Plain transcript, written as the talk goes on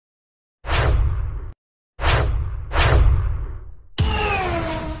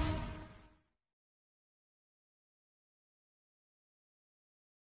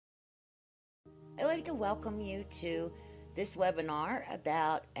I'd like to welcome you to this webinar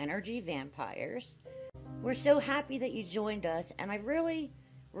about energy vampires. We're so happy that you joined us, and I really,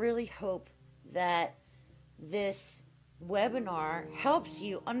 really hope that this webinar helps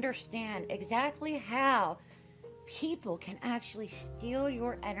you understand exactly how people can actually steal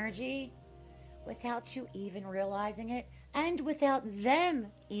your energy without you even realizing it, and without them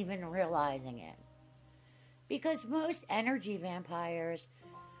even realizing it. Because most energy vampires,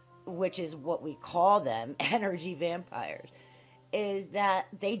 which is what we call them, energy vampires, is that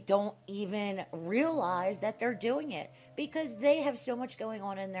they don't even realize that they're doing it because they have so much going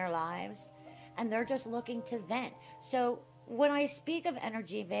on in their lives and they're just looking to vent. So when I speak of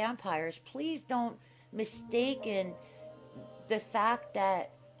energy vampires, please don't mistaken the fact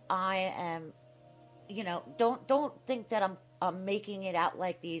that I am, don't think that I'm making it out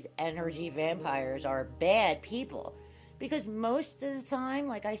like these energy vampires are bad people. Because most of the time,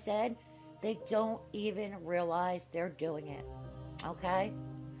 like I said, they don't even realize they're doing it. Okay?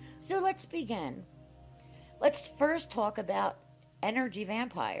 So let's begin. Let's first talk about energy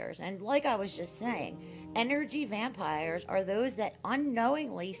vampires. And like I was just saying, energy vampires are those that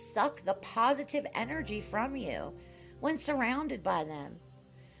unknowingly suck the positive energy from you when surrounded by them.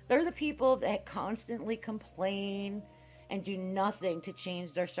 They're the people that constantly complain and do nothing to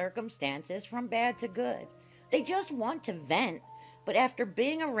change their circumstances from bad to good. They just want to vent, but after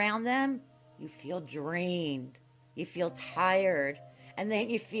being around them, you feel drained, you feel tired, and then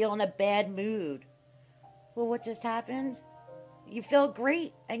you feel in a bad mood. Well, what just happened? You felt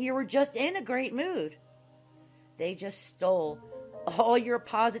great, and you were just in a great mood. They just stole all your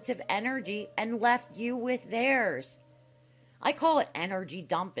positive energy and left you with theirs. I call it energy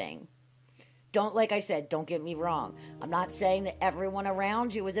dumping. Like I said, don't get me wrong. I'm not saying that everyone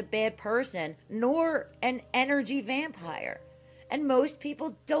around you is a bad person, nor an energy vampire. And most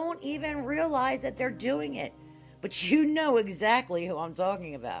people don't even realize that they're doing it. But you know exactly who I'm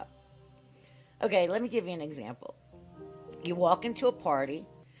talking about. Okay, let me give you an example. You walk into a party,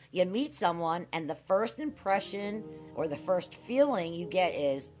 you meet someone, and the first impression or the first feeling you get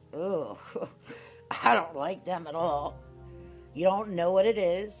is, ugh, I don't like them at all. You don't know what it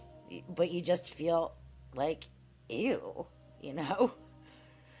is, but you just feel like, ew,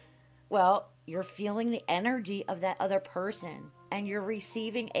 Well, you're feeling the energy of that other person, and you're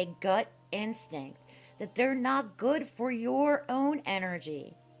receiving a gut instinct that they're not good for your own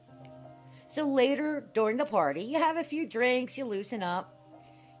energy. So later, during the party, you have a few drinks, you loosen up,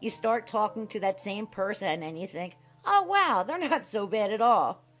 you start talking to that same person, and you think, oh wow, they're not so bad at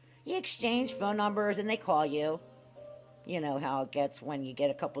all. You exchange phone numbers, and they call you. You know how it gets when you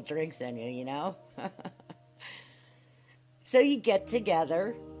get a couple drinks in you, So you get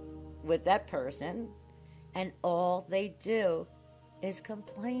together with that person, and all they do is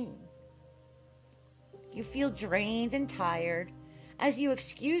complain. You feel drained and tired as you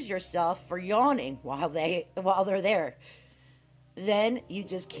excuse yourself for yawning while they're there. Then you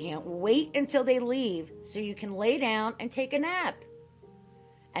just can't wait until they leave so you can lay down and take a nap.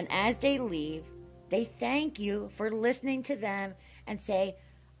 And as they leave, they thank you for listening to them and say,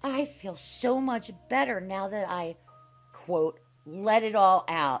 I feel so much better now that I, quote, let it all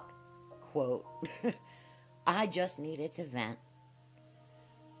out, quote. I just needed to vent.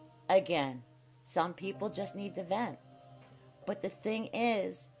 Again, some people just need to vent. But the thing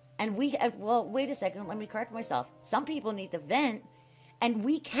is, wait a second, let me correct myself. Some people need to vent, and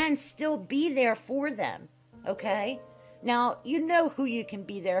we can still be there for them, okay? Now, you know who you can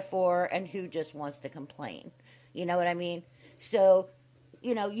be there for and who just wants to complain. You know what I mean? So,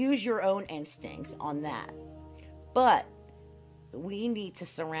 use your own instincts on that. But we need to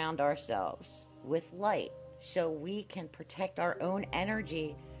surround ourselves with light so we can protect our own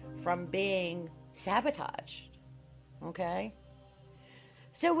energy from being sabotaged. Okay?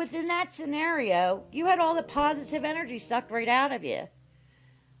 So within that scenario, you had all the positive energy sucked right out of you.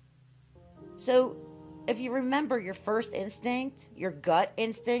 So if you remember, your first instinct, your gut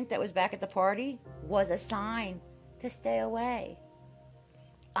instinct that was back at the party, was a sign to stay away.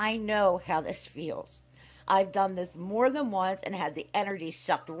 I know how this feels. I've done this more than once and had the energy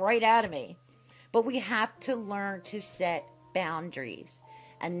sucked right out of me. But we have to learn to set boundaries.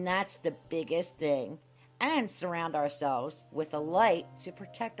 And that's the biggest thing. And surround ourselves with a light to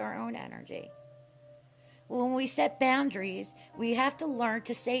protect our own energy. When we set boundaries, we have to learn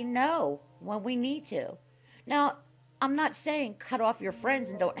to say no when we need to. Now, I'm not saying cut off your friends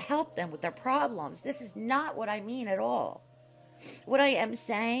and don't help them with their problems. This is not what I mean at all. What I am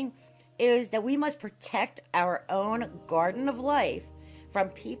saying is that we must protect our own garden of life from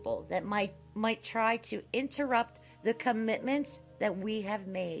people that might try to interrupt the commitments that we have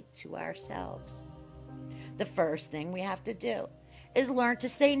made to ourselves. the first thing we have to do is learn to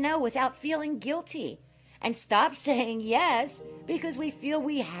say no without feeling guilty and stop saying yes because we feel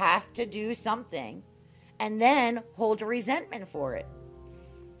we have to do something and then hold a resentment for it.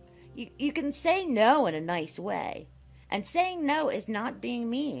 You can say no in a nice way. And saying no is not being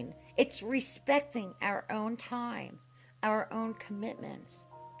mean. It's respecting our own time, our own commitments.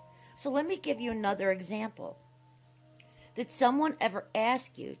 So let me give you another example. Did someone ever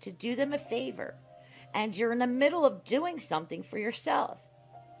ask you to do them a favor and you're in the middle of doing something for yourself?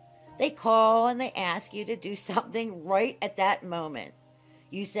 They call and they ask you to do something right at that moment.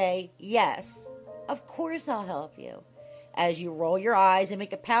 You say, yes, of course I'll help you, as you roll your eyes and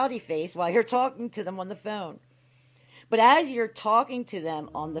make a pouty face while you're talking to them on the phone. But as you're talking to them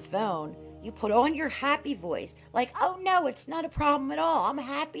on the phone, you put on your happy voice, like, oh no, it's not a problem at all. I'm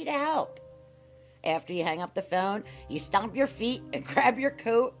happy to help. After you hang up the phone, you stomp your feet and grab your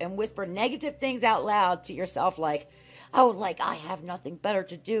coat and whisper negative things out loud to yourself like, oh, like I have nothing better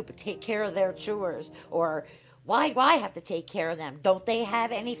to do but take care of their chores. Or why do I have to take care of them? Don't they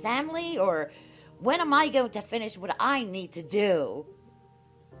have any family? Or when am I going to finish what I need to do?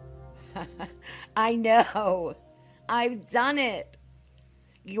 I know. I've done it.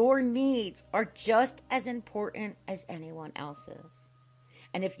 Your needs are just as important as anyone else's.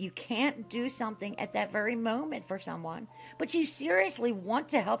 And if you can't do something at that very moment for someone, but you seriously want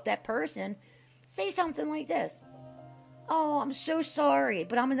to help that person, say something like this. Oh, I'm so sorry,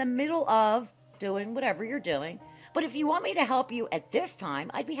 but I'm in the middle of doing whatever you're doing. But if you want me to help you at this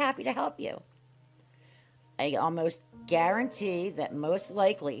time, I'd be happy to help you. I almost guarantee that most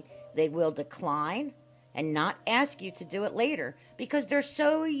likely they will decline and not ask you to do it later because they're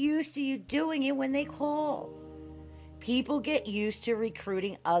so used to you doing it when they call. People get used to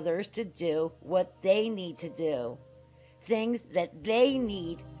recruiting others to do what they need to do, things that they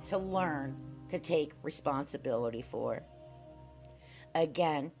need to learn to take responsibility for.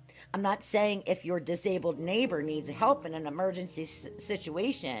 Again, I'm not saying if your disabled neighbor needs help in an emergency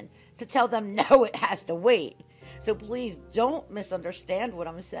situation to tell them no, it has to wait. So please don't misunderstand what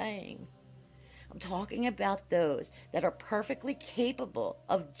I'm saying. I'm talking about those that are perfectly capable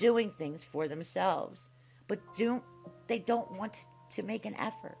of doing things for themselves, but they don't want to make an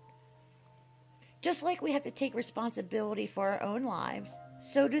effort. Just like we have to take responsibility for our own lives,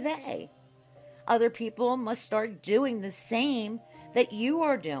 so do they. Other people must start doing the same that you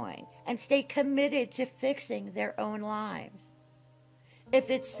are doing and stay committed to fixing their own lives. If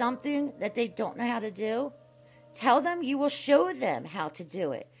it's something that they don't know how to do, tell them you will show them how to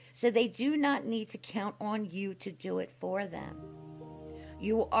do it, so they do not need to count on you to do it for them.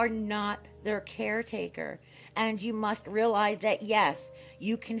 You are not their caretaker, and you must realize that yes,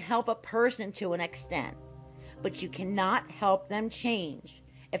 you can help a person to an extent, but you cannot help them change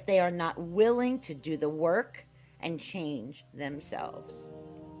if they are not willing to do the work and change themselves.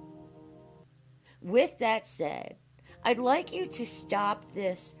 With that said, I'd like you to stop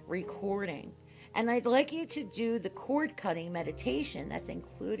this recording, and I'd like you to do the cord cutting meditation that's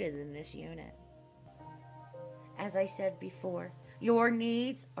included in this unit. As I said before, your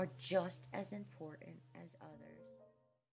needs are just as important as others.